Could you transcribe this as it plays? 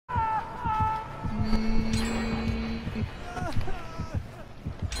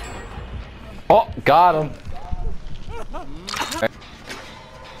Oh, got him.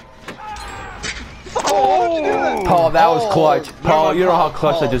 Oh, Paul, that was clutch. Paul, you know how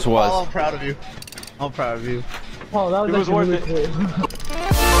clutch that just was. Paul, I'm proud of you. I'm proud of you. Paul, that was worth really it. cool.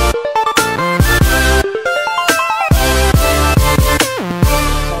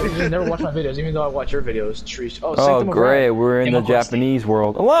 You never watch my videos, even though I watch your videos. Trees. Oh, great. We're in the Japanese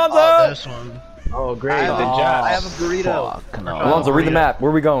world. Oh, Alonzo! this one. Oh, great. I The jazz. have a burrito. Fuck no. Alonzo, read the map.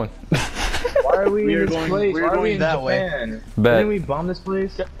 Where are we going? Why are we We are in this going- place? we are Why are we going in that way. Japan? Bet. Didn't we bomb this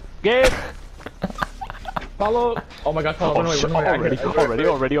place? Gabe! Follow. Oh my god, follow. Run away, run away.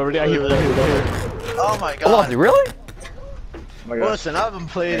 Already, I hear it. Oh my god. Alonzo, really? Oh my god. Listen, I haven't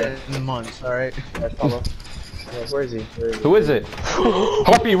played it in months, alright? Alright, follow. Where is he? Where is he? Who is it?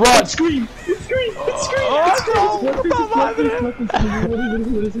 Hoppy, run! Scream! Scream! Scream!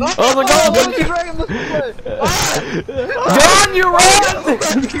 Oh my god! What is he dragging this way? John, you ran!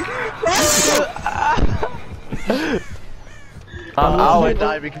 I'm I out.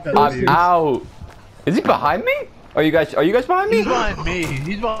 die because of I'm you. out. Is he behind me? Are you guys behind me? He's behind me.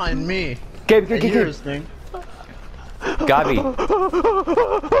 He's behind me. Gabe, I Gabe, hear Gabe. his thing. Gabi.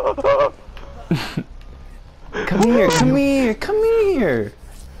 Come here, come here, come here.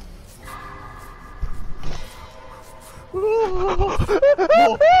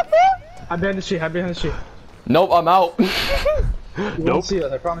 I'm behind the tree, I'm behind the tree. Nope, I'm out. He won't see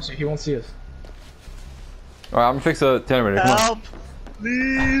us, I promise you, he won't see us. Alright, I'm gonna fix the generator. Come on. Help!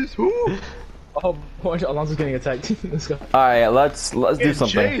 Please! Woo. Oh, Alonso's getting attacked. Let's go. Alright, let's do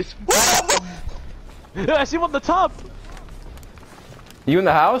something. Chase. Yeah, I see him on the top! You in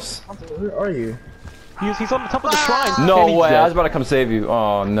the house? Alonso, where are you? He's on the top of the shrine. No And he's way, dead. I was about to come save you.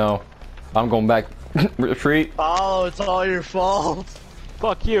 Oh no. I'm going back. Retreat. Oh, it's all your fault.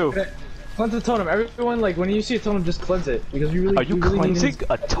 Fuck you. Cleanse the totem. Everyone, like, when you see a totem, just cleanse it. Because you really Are you really need cleansing his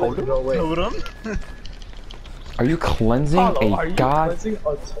a to totem? go away. Totem? Are you cleansing Paulo, are a you god? cleansing a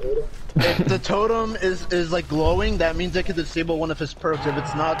totem? If the totem is like glowing, that means I can disable one of his perks. If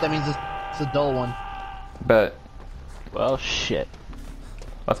it's not, that means it's a dull one. Bet. Well, shit.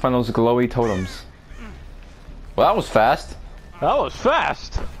 Let's find those glowy totems. Well, that was fast. That was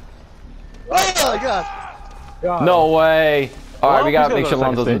fast. Oh my god! God. No way. Alright, Well, we gotta he's make sure gonna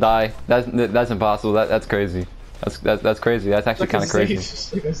Lon go doesn't second die. That's impossible. That's crazy. That's crazy. That's actually kind of crazy.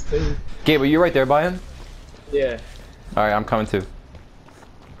 crazy. Gabe, are you right there by him? Yeah. Alright, I'm coming too.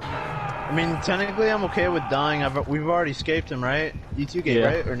 I mean, technically, I'm okay with dying. We've already escaped him, right? You two, Gabe, Yeah.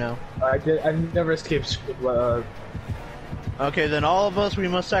 right? Or no? I never escaped. Okay, then all of us, we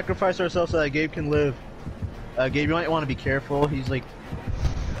must sacrifice ourselves so that Gabe can live. Gabe, you might want to be careful. He's like...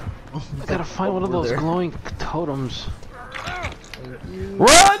 I gotta find one of those glowing totems.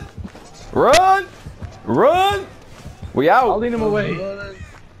 Run! Run! Run! We I'll out! lead him away.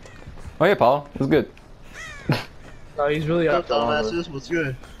 Oh yeah, Paul. It was good. No, he's really What's up up, there. dumbasses? What's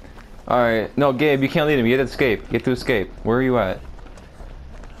good? Alright. No, Gabe, you can't lead him. You have to escape. You have to escape. Where are you at?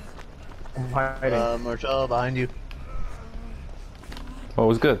 I'm hiding. Marcel, behind you. Oh, it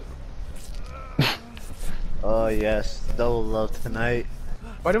was good. Oh yes, double love tonight.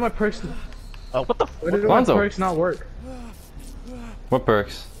 Why did my perks? Oh, what the? Why did my Lonzo. perks not work? What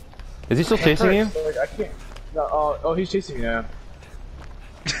perks? Is he still chasing you? Like, I can't. No, oh, he's chasing me now.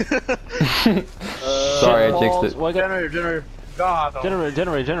 Sorry, I jinxed it. Well, I got Generator. God.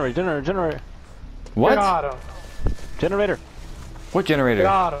 generator. What? Got him. Generator. What generator?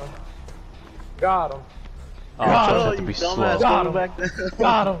 Got him. Got him. Oh, God, I Oh, have to you be dumbass, slow. Got go him. back there.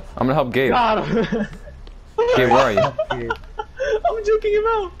 Got him. I'm gonna help Gabe. Got him. Gabe, where are you? I'm joking him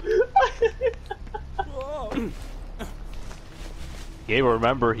out. Gabe,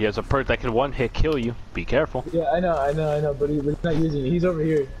 remember, he has a perk that can one-hit kill you. Be careful. Yeah, I know, but he's not using it. He's over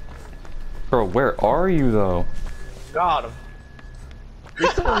here. Bro, where are you though? Got him. We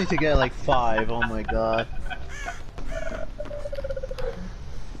still need to get like 5. Oh my god.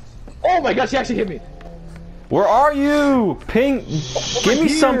 Oh my gosh, he actually hit me. Where are you? Ping! Give me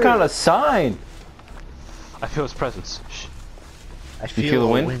some here. kind of sign. I feel his presence. Shh. I You feel the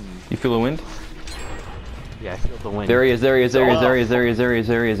wind? You feel the wind? Yeah, I feel the wind. There he is. There he is. There he is. There he is. There he is. There he is.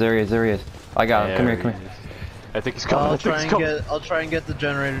 There he is. There he is. There he is. I got him. Come here. Come here. I think he's coming. I'll try and get the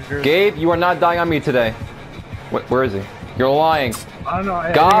generator. Gabe, you are not dying on me today. Where is he? You're lying. I don't know.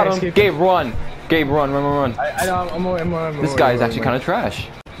 I Got think I him. escaped Gabe, run. Gabe, run. Run. Run. Run. I know. I'm away. This guy is actually kind of trash.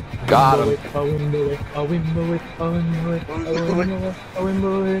 Got him. Okay,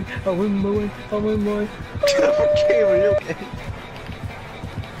 are you okay?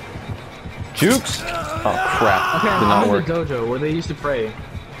 Jukes. Oh crap. Okay, Did not I'm in work. the dojo where they used to pray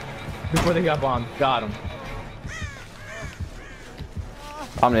before they got bombed. Got him.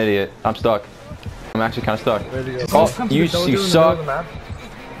 I'm an idiot. I'm stuck. I'm actually kind of stuck. Where'd he go? Oh, Come to you the dojo in the middle of suck. the map.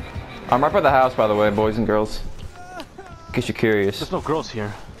 I'm right by the house, by the way, boys and girls. In case you're curious. There's no girls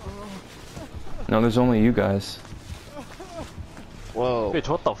here. No, there's only you guys. Whoa. Bitch,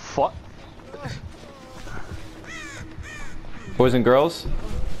 what the fuck? Boys and girls,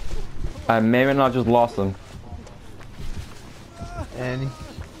 I may or not just lost them. And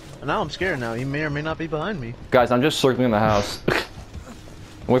now I'm scared now. He may or may not be behind me. Guys, I'm just circling the house.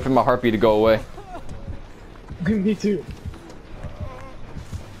 Wait for my heartbeat to go away. Me too.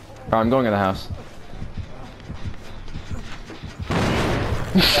 Alright, I'm going in the house.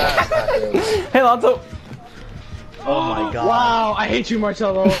 Hey, Lonzo! Oh my god. Wow, I hate you,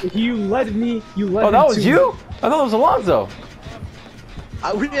 Marcello. You led me. You led me. Oh, that was to you? I thought it was Alonzo.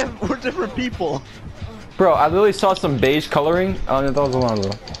 We're different people. Bro, I literally saw some beige coloring. I thought it was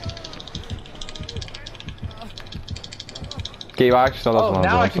Alonzo. Okay, I actually thought that was Oh,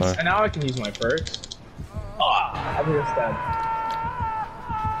 Alonzo. now I can use my perks. Ah, I think it's dead.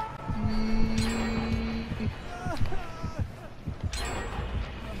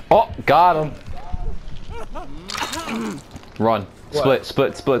 Oh, got him. Run. What?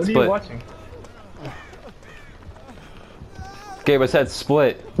 Split. What are you watching? Gabe, I said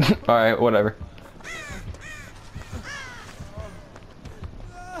split. Alright, whatever.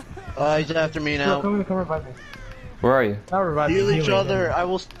 He's after me now. Come revive me. Where are you? Now revive me. Heal each Heal me. other. I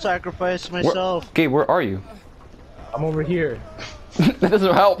will sacrifice myself. Gabe, where are you? I'm over here. That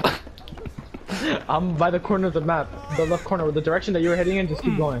doesn't help. I'm by the corner of the map. The left corner. The direction that you were heading in, just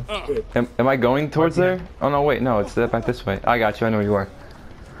keep going. Wait. Am I going towards there? Oh no, wait, no, it's back this way. I got you, I know where you are.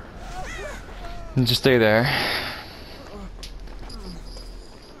 Just stay there.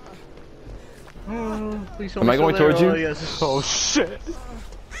 Please Am I going towards you? Oh, yes. Oh shit!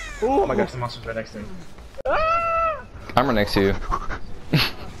 Oh my gosh, the monster's right next to me. I'm right next to you.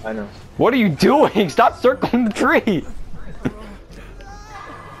 I know. What are you doing? Stop circling the tree!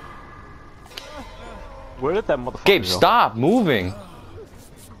 Where did that motherfucker Gabe, go? stop moving!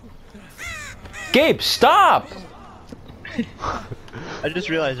 Gabe, stop! I just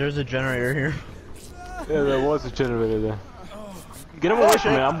realized there's a generator here. Yeah, there was a generator there. Get him away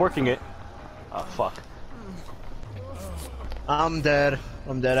from me, I'm working it. Oh, fuck. I'm dead.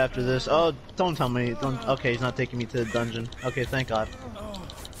 I'm dead after this. Oh, don't tell me. Don't. Okay, he's not taking me to the dungeon. Okay, thank God.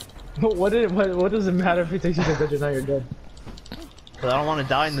 What does it matter if he takes you to the dungeon? Now you're dead. Cause I don't want to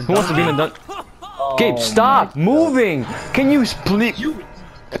die in the Who wants to be in dungeon. the Gabe, stop moving! Can you please?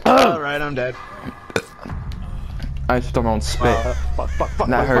 Alright, I'm dead. I just don't want to spit.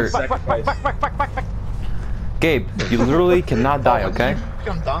 That hurt. Gabe, you literally cannot die, okay?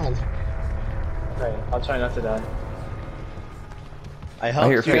 I'm Donald. Okay, I'll try not to die. I hear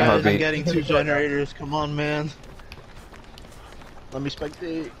helped you faint guys. I'm heartbeat. getting 2 generators. Come on, man. Let me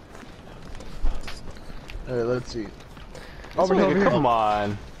spectate. Alright, let's see. Over here. Come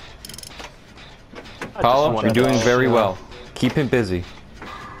on. Paolo, you're doing very well. Keep him busy.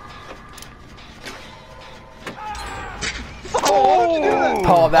 Oh!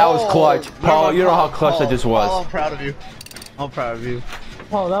 Paul, that was clutch. Paul, you know how clutch that just was. Paul, I'm proud of you. I'm proud of you.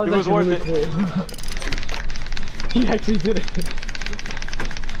 Oh, that was, It was actually really cool. He actually did it.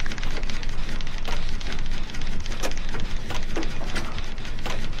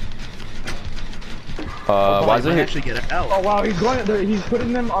 Why is it here? Actually get it out. Oh wow, he's going there. He's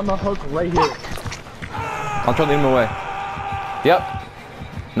putting them on the hook right here. I'm trying to lead him away. Yep.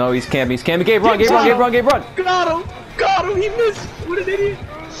 No, he's camping. He's camping. Gabe, run! Gabe, run! Gabe, run! Gabe, run! Got him! Got him! He missed! What an idiot!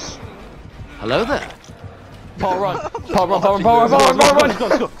 Hello there. Paul, run! Paul, run! Paul, run! Paul, run! Paul, run! Paul,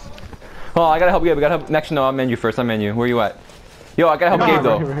 run! Oh, I gotta help Gabe. I gotta help. Next, no, I'm menu first. I'm menu. Where you at? Yo, I gotta help Gabe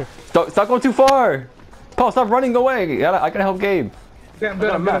though. Stop going too far. Paul, stop running away. I gotta help Gabe. Yeah, I'm good.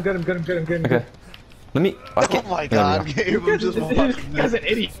 I'm good. I'm good. I'm good. I'm good. Okay. Let me. I Oh can't. my There God, we Gabe, I'm just This watching guy's this. an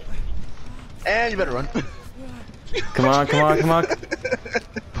idiot. And you better run. Come on! Come on! Come on! The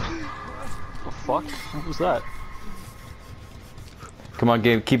fuck? What was that? Come on,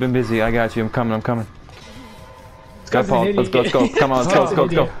 Gabe. Keep him busy. I got you. I'm coming. I'm coming. Let's go, Guy's an Paul. Let's go. Let's go. idiot. Come on. Let's go. Let's go.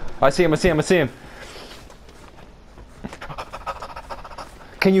 Let's go. Idiot. I see him. I see him. I see him.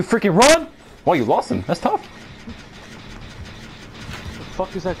 Can you freaking run? Well, you lost him. That's tough. The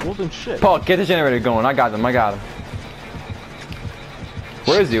fuck is that golden shit? Paul, get the generator going. I got him. I got him.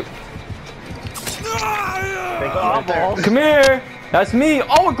 Where is you? Right there. Come here. That's me.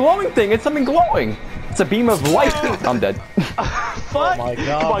 Oh, a glowing thing. It's something glowing. It's a beam of light. I'm dead. Oh my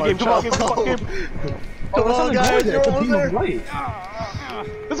God, Come on, Gabe. Come on, Gabe. Come on, Gabe. Come on, guys, you're It's a almost beam of there. light.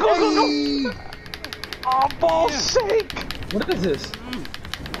 Let's go, let's go, let's go. Oh, ball's sake. What is this?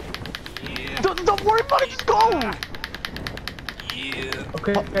 Don't worry about it, just go.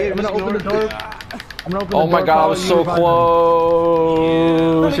 Okay, I'm gonna open the door. I'm gonna open Oh the my door, god, I Paul, was you so revive him.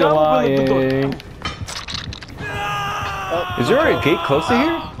 close. You're Open the door. lying. Is there a gate close to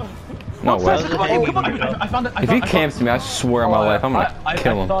here? No way. Come on, come on. I found it. If he camps me, I swear on my life, I'm gonna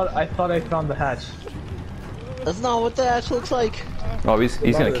kill him. I thought I found the hatch. That's not what the hatch looks like. Oh, he's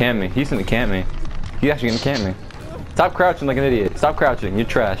gonna camp me. He's gonna camp me. He's actually gonna camp me. Stop crouching like an idiot. Stop crouching. You're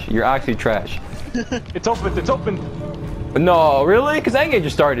trash. You're actually trash. It's open. It's open. No, really? Because that game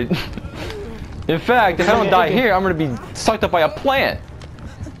just started. In fact, if I don't die here, I'm gonna be sucked up by a plant.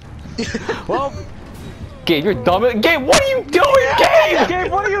 Well, Gabe, you're dumb. Gabe, what are you doing, Gabe?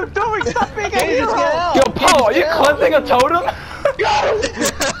 Gabe, what are you doing? Stop being a hero. Yo, Paul, are you cleansing a totem?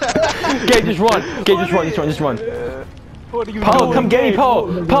 Gabe, just run. Gabe, just run. Just run. What are you Paul, doing? come get me,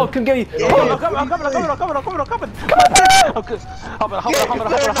 Paul. Paul, come get me. Paul. I'm coming. I'm coming. I'm coming.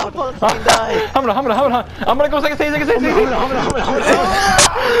 I'm gonna go second stage.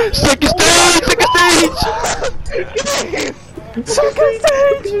 Second stage.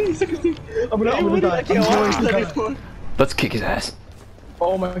 I'm gonna die. I'm going to die. Let's kick his ass.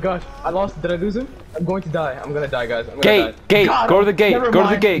 Oh my gosh, I lost. Did I lose him? I'm going to die. I'm gonna die, guys. I'm gonna Gate, die. gate, go to the gate, Never go to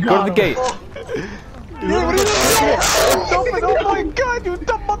the mind. gate, go to the gate. It's open. Oh my god, you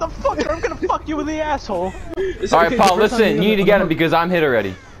dumb motherfucker. I'm gonna fuck you in the asshole. Alright, Paul, listen, you need to get him because I'm hit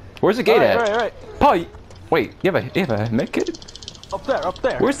already. Where's the gate at? Alright. Paul, wait, you have a med kit? Up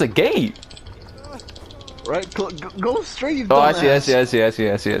there. Where's the gate? Right, go straight. You Oh, I see.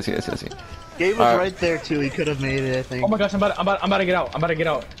 Gabe was right there too. He could have made it, I think. Oh my gosh, I'm about to get out. I'm about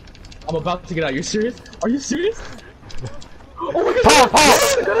to get out. You serious? Are you serious? Oh my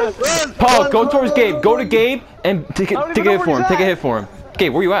gosh. Paul, go towards Gabe. Go to Gabe and take a hit for him. Take a hit for him.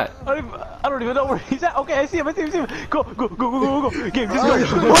 Gabe, where you at? I don't even know where he's at. Okay, I see him. Go. Game, just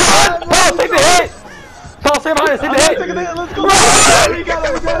go. Paul, take the hit! Paul, stay behind us. Take the hit. Let's go. We got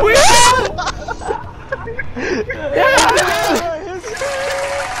it.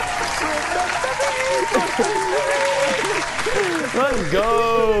 Let's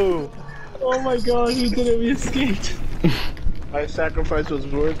go! Oh my god, he did it. We escaped. My sacrifice was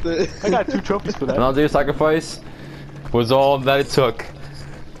worth it. I got 2 trophies for that. And I'll do your sacrifice was all that it took.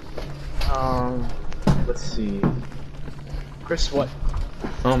 Let's see. Chris, what?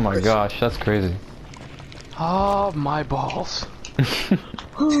 Oh my gosh, that's crazy. Oh, my balls.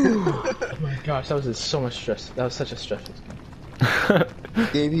 Oh my gosh, that was just so much stress. That was such a stressful game.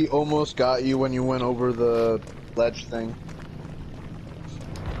 Gabe, he almost got you when you went over the ledge thing.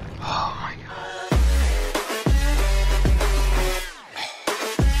 Oh